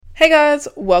Hey guys,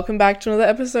 welcome back to another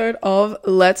episode of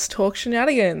Let's Talk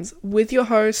Shenanigans with your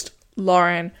host,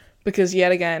 Lauren, because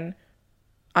yet again,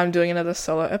 I'm doing another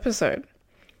solo episode.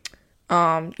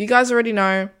 You guys already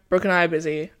know, Brooke and I are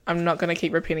busy. I'm not going to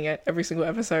keep repeating it every single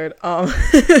episode.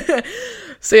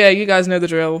 So yeah, you guys know the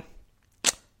drill.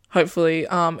 Hopefully.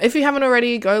 If you haven't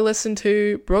already, go listen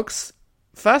to Brooke's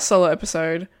first solo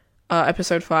episode,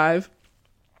 episode 5,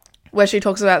 where she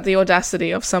talks about the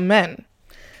audacity of some men.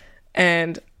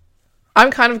 And I'm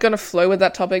kind of going to flow with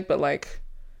that topic, but like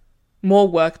more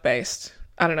work-based.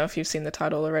 I don't know if you've seen the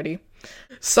title already.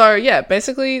 So yeah,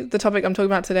 basically the topic I'm talking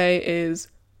about today is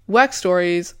work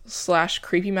stories /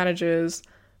 creepy managers.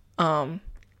 That's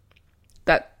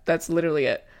literally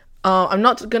it. I'm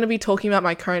not going to be talking about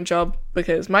my current job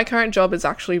because my current job is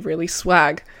actually really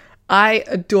swag. I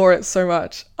adore it so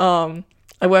much.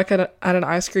 I work at an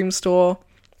ice cream store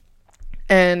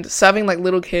and serving like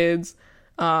little kids,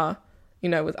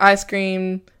 with ice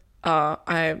cream.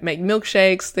 I make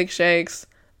milkshakes, thick shakes,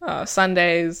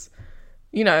 sundaes.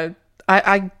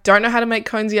 I don't know how to make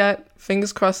cones yet.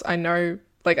 Fingers crossed I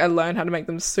learn how to make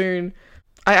them soon.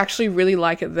 I actually really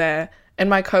like it there. And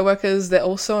my coworkers, they're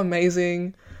also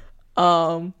amazing.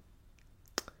 And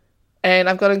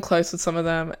I've gotten close with some of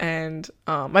them. And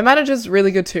my manager's really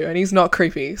good too. And he's not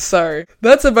creepy. So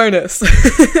that's a bonus.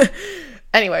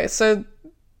 Anyway, so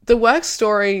the work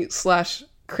story /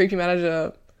 creepy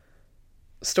manager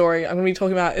story I'm going to be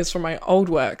talking about is from my old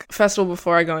work. First of all,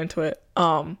 before I go into it,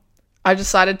 I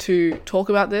decided to talk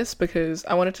about this because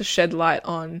I wanted to shed light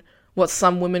on what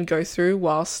some women go through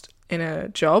whilst in a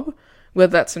job, whether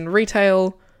that's in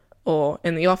retail or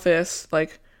in the office.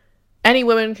 Like, any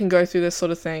women can go through this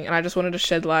sort of thing, and I just wanted to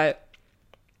shed light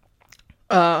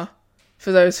for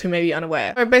those who may be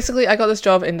unaware. So basically, I got this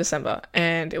job in December,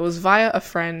 and it was via a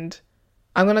friend.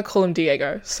 I'm going to call him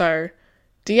Diego. So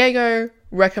Diego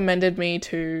recommended me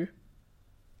to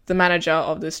the manager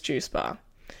of this juice bar.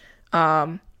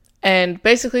 And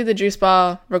basically the juice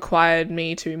bar required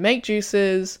me to make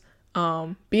juices,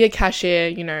 be a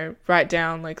cashier, write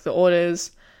down like the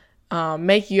orders,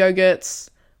 make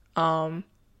yogurts,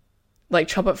 like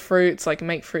chop up fruits, like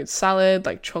make fruit salad,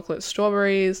 like chocolate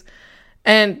strawberries.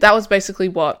 And that was basically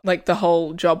what like the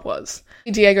whole job was.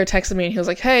 Diego texted me and he was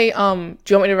like, hey, do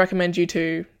you want me to recommend you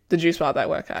to the juice bar that I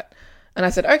work at? And I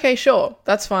said, okay, sure,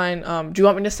 that's fine. Do you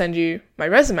want me to send you my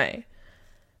resume?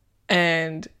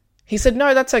 And he said,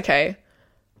 no, that's okay.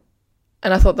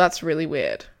 And I thought, that's really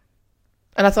weird.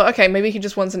 And I thought, okay, maybe he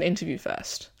just wants an interview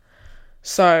first.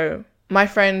 So my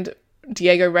friend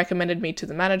Diego recommended me to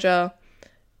the manager,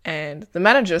 and the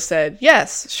manager said,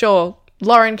 yes, sure,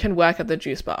 Lauren can work at the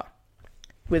juice bar.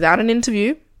 Without an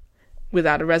interview,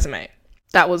 without a resume.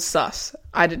 That was sus.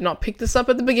 I did not pick this up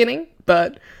at the beginning,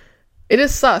 but it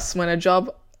is sus when a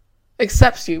job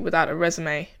accepts you without a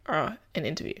resume or an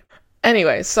interview.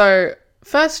 Anyway, so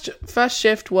first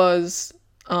shift was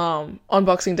on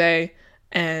Boxing Day,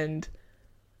 and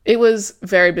it was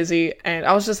very busy, and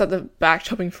I was just at the back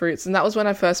chopping fruits, and that was when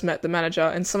I first met the manager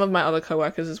and some of my other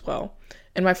coworkers as well.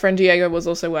 And my friend Diego was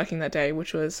also working that day,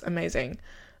 which was amazing.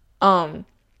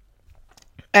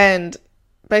 And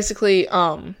basically,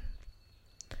 I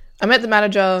met the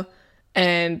manager,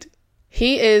 and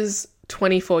he is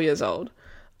 24 years old.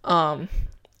 And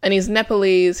he's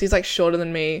Nepalese. He's like shorter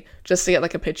than me, just to get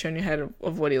like a picture in your head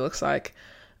of what he looks like.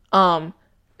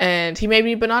 And he made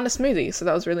me a banana smoothie, so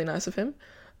that was really nice of him.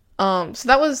 So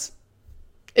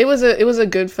it was a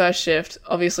good first shift.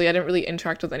 Obviously, I didn't really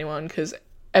interact with anyone because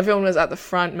everyone was at the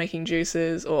front making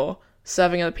juices or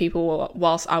serving other people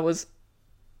whilst I was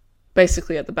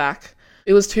basically at the back.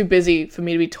 It was too busy for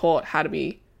me to be taught how to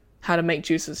make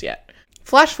juices yet.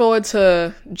 Flash forward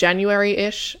to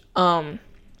January-ish. I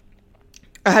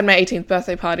had my 18th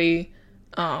birthday party.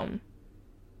 I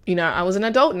was an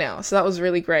adult now, so that was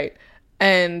really great.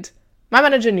 And my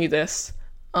manager knew this.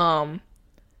 And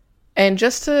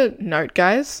just to note,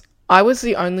 guys, I was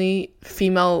the only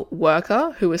female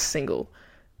worker who was single.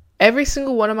 Every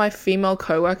single one of my female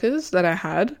coworkers that I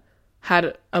had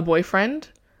a boyfriend.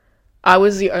 I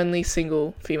was the only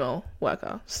single female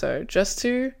worker. So just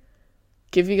to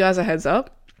give you guys a heads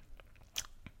up,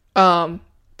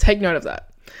 take note of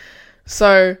that.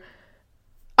 So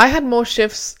I had more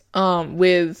shifts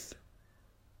with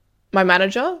my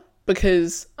manager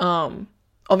because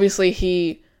obviously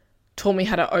he taught me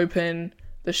how to open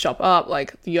the shop up,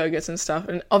 like the yogurts and stuff.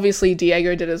 And obviously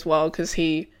Diego did as well because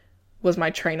he was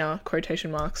my trainer, quotation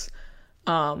marks.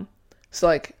 So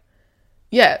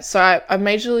I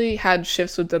majorly had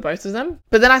shifts with the both of them.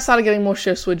 But then I started getting more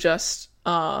shifts with just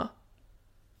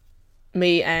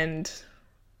me and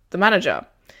the manager.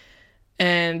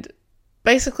 And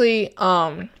basically,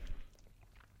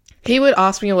 he would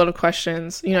ask me a lot of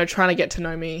questions, trying to get to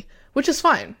know me, which is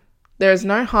fine. There is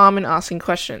no harm in asking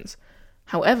questions.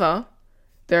 However,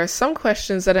 there are some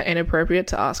questions that are inappropriate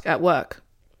to ask at work.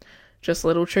 Just a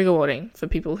little trigger warning for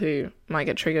people who might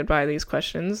get triggered by these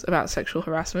questions about sexual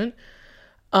harassment.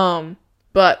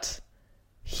 But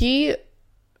he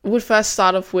would first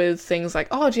start off with things like,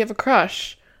 oh, do you have a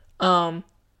crush? Do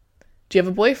you have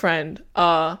a boyfriend?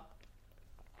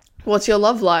 What's your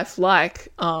love life like?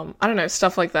 I don't know,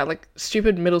 stuff like that, like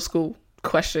stupid middle school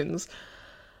questions.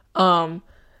 And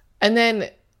then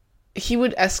he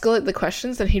would escalate the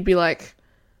questions and he'd be like,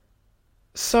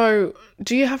 so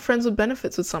do you have friends with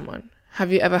benefits with someone?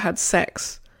 Have you ever had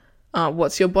sex?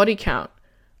 What's your body count?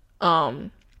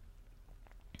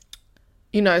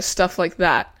 Stuff like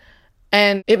that.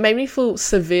 And it made me feel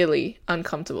severely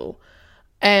uncomfortable.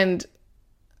 And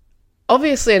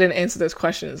obviously I didn't answer those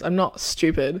questions. I'm not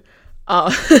stupid.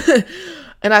 And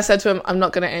I said to him, I'm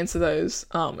not going to answer those.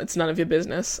 It's none of your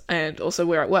business. And also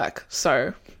we're at work.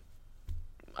 So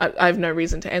I have no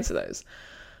reason to answer those.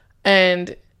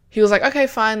 And he was like, okay,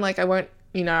 fine. Like I won't,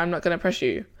 I'm not going to pressure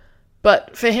you.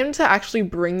 But for him to actually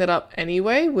bring that up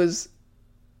anyway was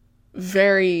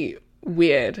very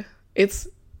weird.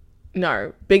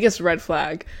 Biggest red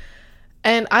flag.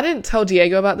 And I didn't tell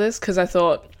Diego about this because I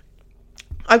thought,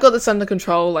 I've got this under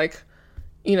control. Like,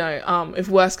 if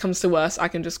worse comes to worse, I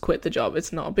can just quit the job.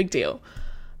 It's not a big deal.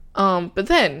 But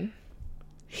then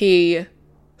he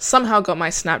somehow got my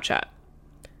Snapchat.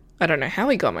 I don't know how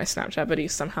he got my Snapchat, but he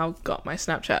somehow got my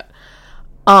Snapchat,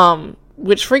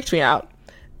 which freaked me out.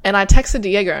 And I texted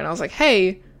Diego and I was like,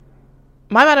 hey,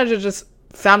 my manager just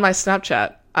found my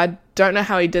Snapchat. I don't know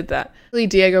how he did that.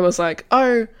 Diego was like,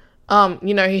 oh,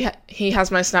 he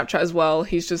has my Snapchat as well.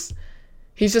 He's just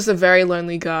a very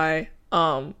lonely guy.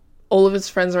 All of his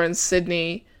friends are in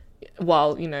Sydney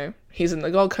while, he's in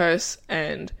the Gold Coast,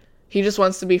 and he just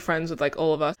wants to be friends with like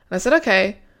all of us. And I said,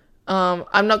 okay,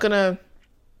 I'm not going to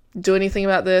do anything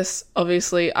about this.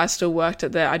 Obviously, I still worked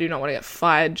at there. I do not want to get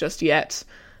fired just yet.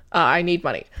 I need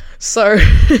money. So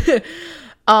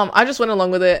I just went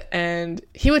along with it, and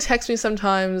he would text me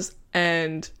sometimes,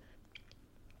 and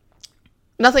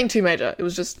nothing too major. It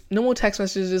was just normal text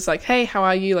messages like, hey, how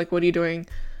are you? Like, what are you doing?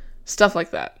 Stuff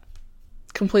like that.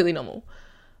 Completely normal.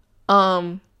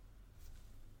 And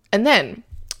then,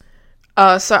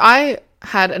 so I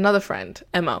had another friend,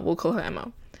 Emma, we'll call her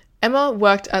Emma. Emma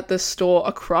worked at the store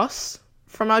across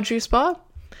from our juice bar,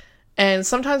 and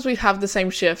sometimes we'd have the same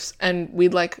shifts, and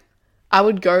I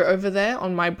would go over there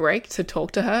on my break to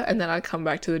talk to her, and then I'd come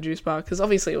back to the juice bar, because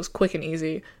obviously it was quick and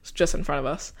easy. It's just in front of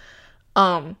us.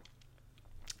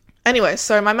 Anyway,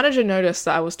 so my manager noticed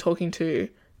that I was talking to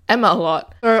Emma a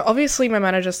lot. So obviously my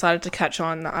manager started to catch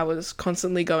on that I was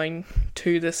constantly going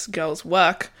to this girl's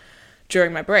work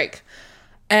during my break.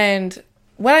 And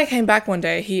when I came back one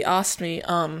day, he asked me,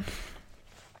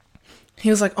 he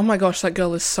was like, oh my gosh, that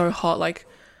girl is so hot. Like,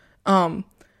 how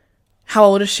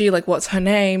old is she? Like, what's her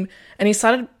name? And he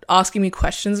started asking me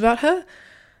questions about her.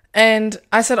 And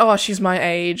I said, oh, she's my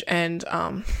age, and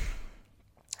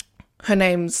her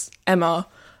name's Emma.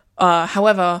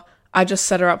 However, I just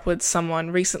set her up with someone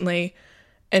recently,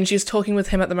 and she's talking with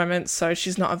him at the moment, so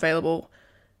she's not available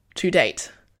to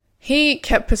date. He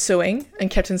kept pursuing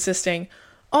and kept insisting,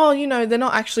 oh, they're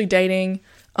not actually dating,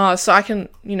 so I can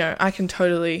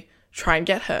totally try and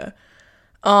get her.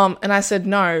 And I said,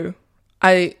 no,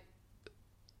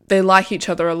 they like each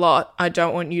other a lot. I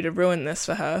don't want you to ruin this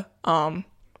for her.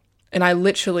 And I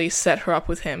literally set her up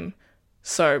with him.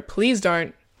 So please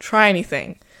don't try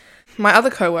anything. My other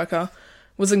coworker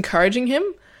was encouraging him,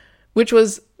 which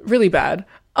was really bad.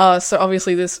 So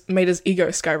obviously this made his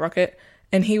ego skyrocket.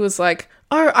 And he was like,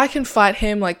 oh, I can fight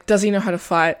him. Like, does he know how to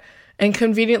fight? And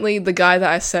conveniently, the guy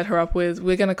that I set her up with,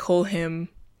 we're going to call him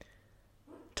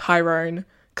Tyrone.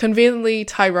 Conveniently,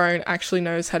 Tyrone actually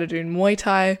knows how to do Muay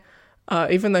Thai,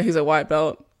 even though he's a white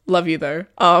belt. Love you, though.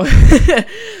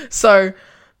 So,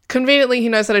 conveniently, he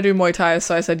knows how to do Muay Thai,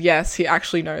 so I said, yes, he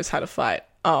actually knows how to fight.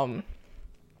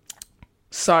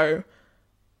 So,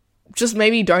 just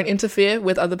maybe don't interfere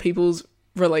with other people's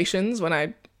relations when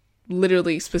I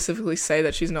literally specifically say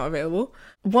that she's not available.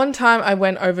 One time I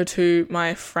went over to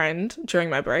my friend during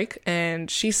my break,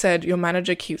 and she said, your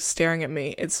manager keeps staring at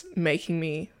me. It's making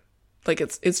me, like,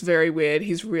 it's very weird.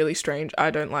 He's really strange.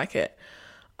 I don't like it.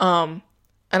 And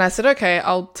I said, okay,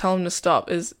 I'll tell him to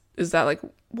stop. Is that like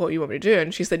what you want me to do?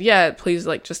 And she said, yeah, please,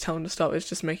 like, just tell him to stop. It's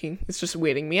just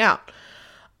weirding me out.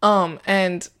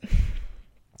 And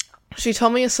she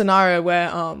told me a scenario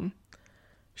where,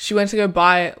 she went to go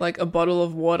buy like a bottle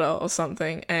of water or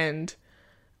something, and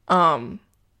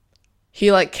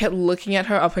he like kept looking at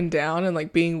her up and down and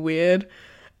like being weird.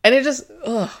 And it just,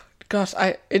 oh gosh,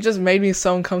 it just made me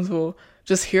so uncomfortable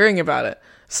just hearing about it.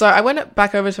 So I went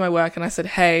back over to my work and I said,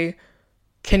 hey,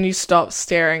 can you stop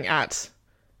staring at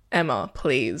Emma,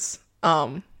 please?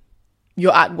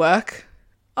 You're at work.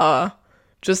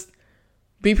 Just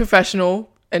be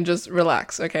professional and just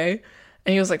relax, okay?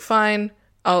 And he was like, fine,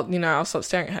 I'll stop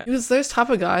staring at her. He was those type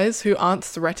of guys who aren't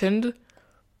threatened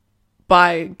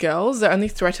by girls, they're only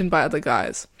threatened by other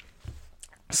guys.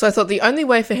 So I thought the only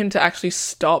way for him to actually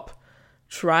stop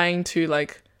trying to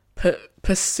like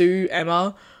pursue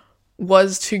Emma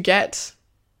was to get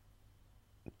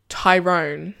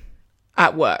Tyrone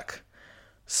at work.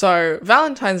 So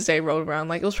Valentine's Day rolled around,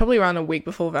 like it was probably around a week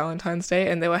before Valentine's Day,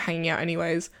 and they were hanging out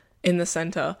anyways in the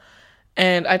center.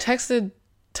 And I texted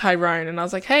Tyrone and I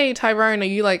was like, hey Tyrone, are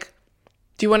you like,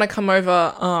 do you want to come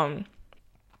over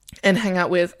and hang out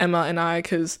with Emma and I,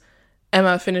 because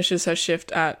Emma finishes her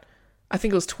shift at, I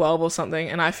think it was 12 or something,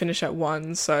 and I finish at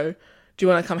 1, so do you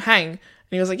want to come hang? And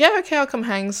he was like, yeah, okay, I'll come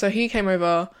hang. So he came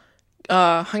over,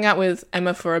 hung out with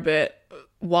Emma for a bit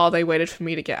while they waited for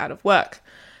me to get out of work.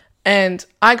 And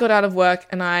I got out of work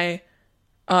and I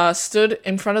stood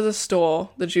in front of the store,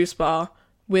 the juice bar,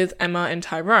 with Emma and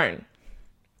Tyrone.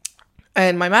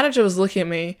 And my manager was looking at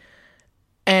me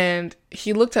and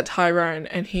he looked at Tyrone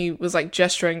and he was like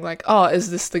gesturing like, oh,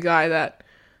 is this the guy that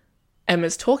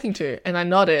Emma's talking to? And I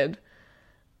nodded.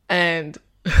 And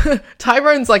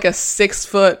Tyrone's like a 6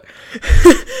 foot,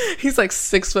 he's like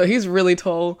 6 foot, he's really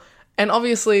tall. And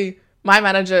obviously my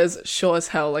manager is short as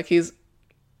hell. Like he's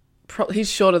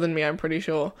shorter than me, I'm pretty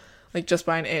sure, like just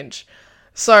by an inch.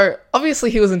 So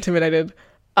obviously he was intimidated.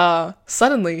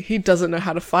 Suddenly he doesn't know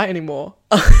how to fight anymore.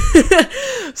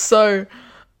 So,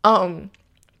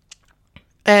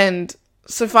 and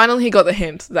so finally he got the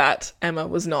hint that Emma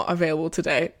was not available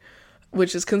today,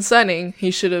 which is concerning.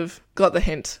 He should have got the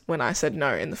hint when I said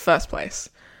no in the first place.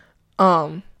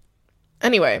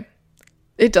 Anyway,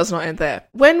 it does not end there.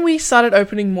 When we started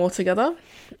opening more together,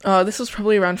 this was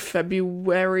probably around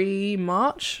February,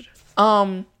 March,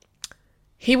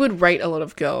 he would rate a lot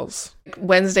of girls.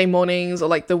 Wednesday mornings or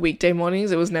like the weekday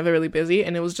mornings, it was never really busy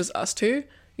and it was just us two,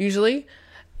 usually.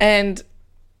 And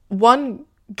one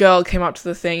girl came up to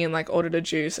the thing and like ordered a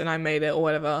juice and I made it or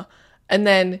whatever. And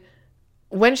then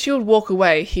when she would walk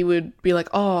away, he would be like,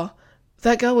 oh,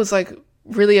 that girl was like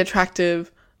really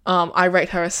attractive. I rate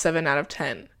her a 7 out of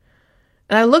 10.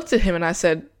 And I looked at him and I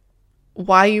said,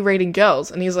 why are you rating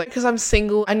girls? And he's like, because I'm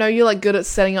single. I know you're like good at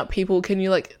setting up people. Can you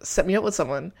like set me up with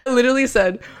someone? I literally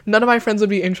said, none of my friends would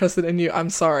be interested in you. I'm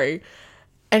sorry.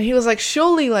 And he was like,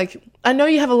 surely, like, I know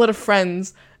you have a lot of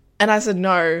friends. And I said,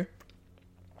 no,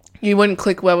 you wouldn't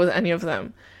click well with any of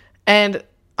them. And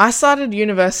I started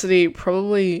university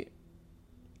probably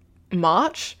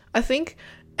March, I think.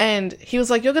 And he was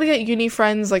like, you're going to get uni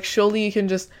friends. Like, surely you can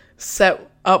just set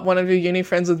up one of your uni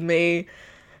friends with me.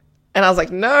 And I was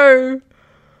like, no,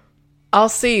 I'll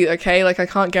see, okay? Like, I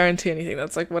can't guarantee anything.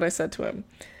 That's, like, what I said to him.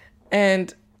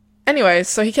 And anyway,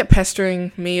 so he kept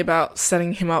pestering me about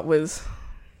setting him up with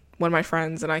one of my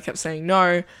friends, and I kept saying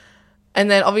no. And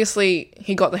then, obviously,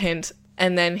 he got the hint,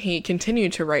 and then he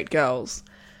continued to rate girls.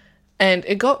 And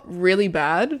it got really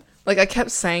bad. Like, I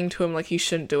kept saying to him, like, you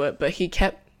shouldn't do it, but he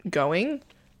kept going.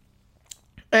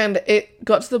 And it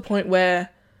got to the point where,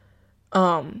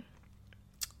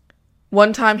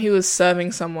 one time he was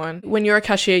serving someone. When you're a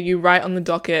cashier, you write on the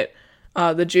docket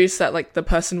the juice that like the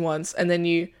person wants, and then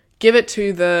you give it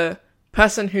to the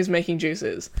person who's making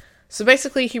juices. So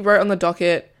basically he wrote on the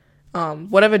docket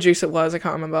whatever juice it was, I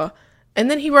can't remember, and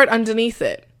then he wrote underneath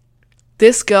it,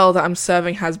 this girl that I'm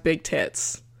serving has big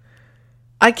tits.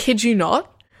 I kid you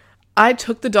not. I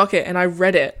took the docket and I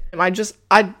read it, and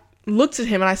I looked at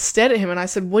him and I stared at him and I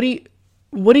said, what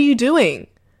are you doing?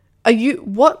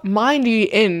 What mind are you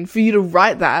in for you to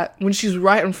write that when she's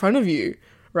right in front of you,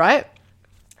 right?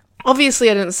 Obviously,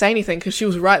 I didn't say anything because she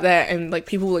was right there and, like,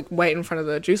 people, like, wait in front of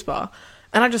the juice bar.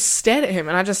 And I just stared at him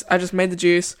and I just made the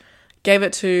juice, gave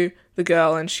it to the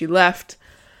girl, and she left.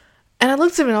 And I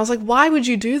looked at him and I was like, why would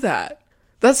you do that?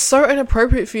 That's so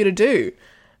inappropriate for you to do.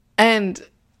 And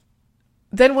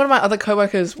then one of my other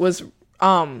coworkers was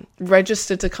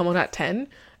registered to come on at 10,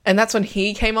 and that's when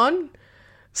he came on.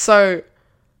 So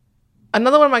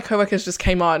another one of my coworkers just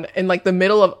came on in like the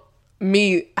middle of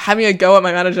me having a go at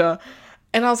my manager.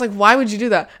 And I was like, why would you do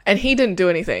that? And he didn't do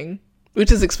anything, which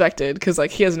is expected because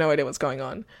like he has no idea what's going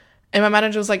on. And my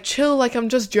manager was like, chill, like I'm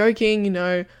just joking, you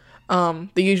know,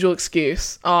 the usual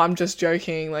excuse. Oh, I'm just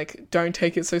joking. Like, don't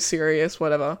take it so serious,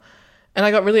 whatever. And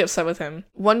I got really upset with him.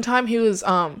 One time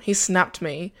he snapped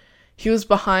me. He was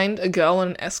behind a girl on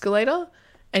an escalator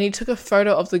and he took a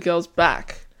photo of the girl's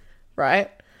back, right?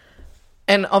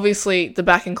 And obviously the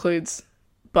back includes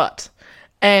butt.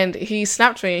 And he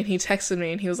snapped me and he texted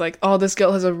me and he was like, oh, this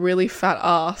girl has a really fat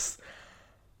ass.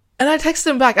 And I texted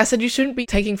him back. I said, you shouldn't be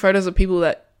taking photos of people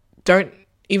that don't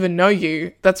even know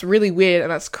you. That's really weird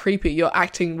and that's creepy. You're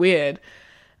acting weird.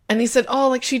 And he said, oh,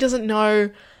 like she doesn't know.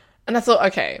 And I thought,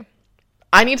 okay,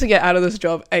 I need to get out of this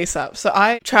job ASAP. So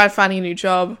I tried finding a new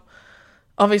job.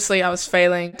 Obviously I was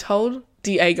failing. Told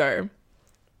Diego.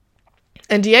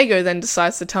 And Diego then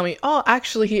decides to tell me, oh,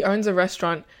 actually he owns a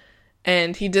restaurant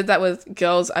and he did that with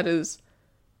girls at his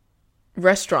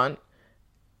restaurant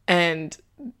and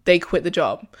they quit the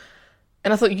job.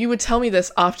 And I thought, you would tell me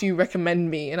this after you recommend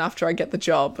me and after I get the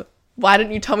job. Why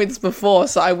didn't you tell me this before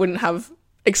so I wouldn't have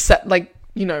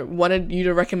wanted you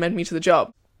to recommend me to the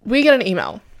job? We get an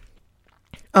email.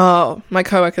 Oh, my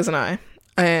coworkers and I.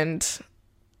 And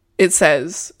it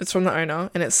says, it's from the owner,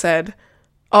 and it said,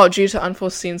 oh, due to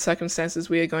unforeseen circumstances,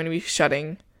 we are going to be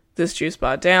shutting this juice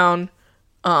bar down.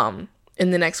 In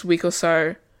the next week or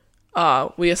so,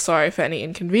 we are sorry for any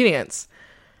inconvenience.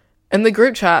 And the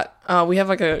group chat, we have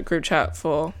like a group chat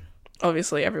for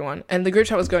obviously everyone, and the group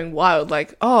chat was going wild,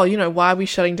 like, oh, why are we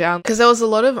shutting down? Because there was a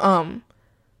lot of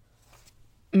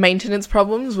maintenance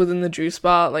problems within the juice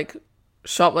bar, like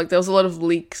shop, like there was a lot of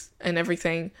leaks and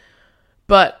everything.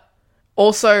 But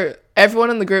also everyone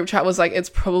in the group chat was like, it's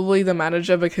probably the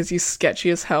manager because he's sketchy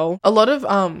as hell. A lot of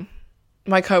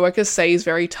my coworkers say he's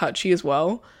very touchy as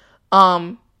well.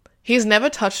 He's never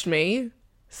touched me,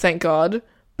 thank God,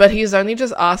 but he's only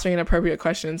just asked me inappropriate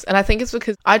questions. And I think it's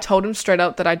because I told him straight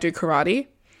up that I do karate.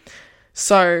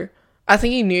 So I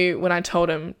think he knew when I told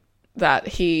him that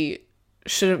he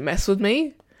shouldn't mess with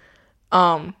me.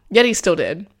 Yet he still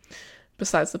did.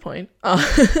 Besides the point.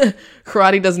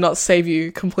 Karate does not save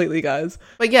you completely, guys.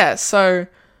 But yeah, so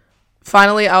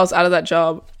finally I was out of that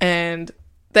job and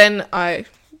then I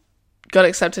got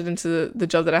accepted into the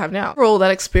job that I have now. Overall, that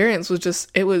experience was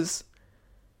just, it was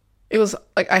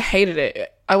like, I hated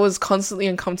it. I was constantly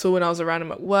uncomfortable when I was around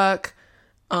him at work.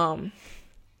 I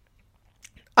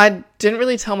didn't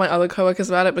really tell my other coworkers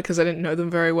about it because I didn't know them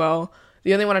very well.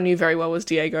 The only one I knew very well was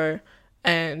Diego,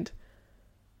 and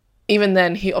even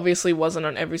then, he obviously wasn't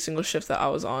on every single shift that I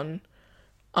was on.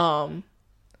 The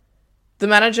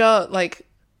manager,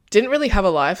 didn't really have a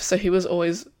life, so he was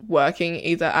always working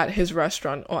either at his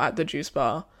restaurant or at the juice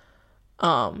bar.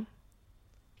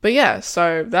 But yeah,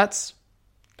 so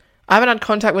I haven't had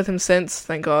contact with him since,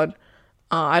 thank God.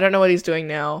 I don't know what he's doing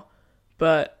now,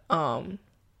 but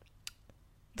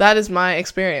that is my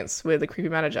experience with a creepy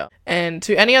manager. And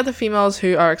to any other females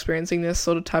who are experiencing this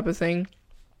sort of type of thing,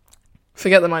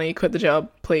 forget the money, quit the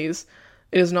job, please.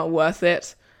 It is not worth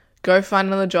it. Go find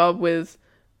another job with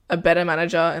a better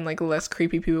manager and less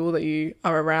creepy people that you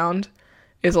are around.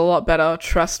 It's a lot better,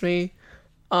 trust me.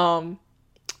 And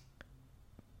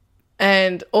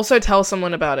also tell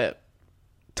someone about it.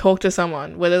 Talk to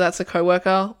someone, whether that's a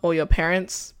coworker or your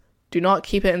parents. Do not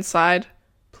keep it inside,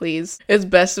 please. It's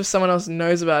best if someone else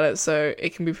knows about it so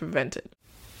it can be prevented.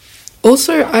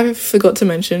 Also, I forgot to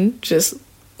mention, just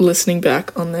listening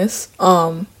back on this,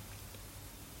 one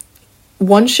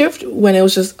shift when it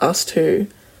was just us two,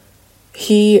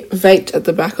 he vaped at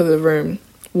the back of the room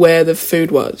where the food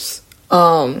was.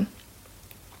 And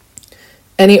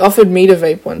he offered me to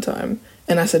vape one time,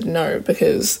 and I said no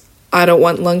because I don't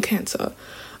want lung cancer.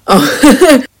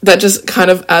 That just kind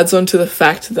of adds on to the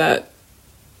fact that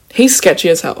he's sketchy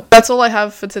as hell. That's all I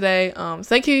have for today.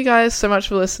 Thank you guys so much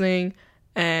for listening,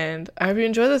 and I hope you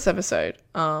enjoy this episode.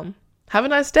 Have a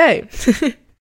nice day.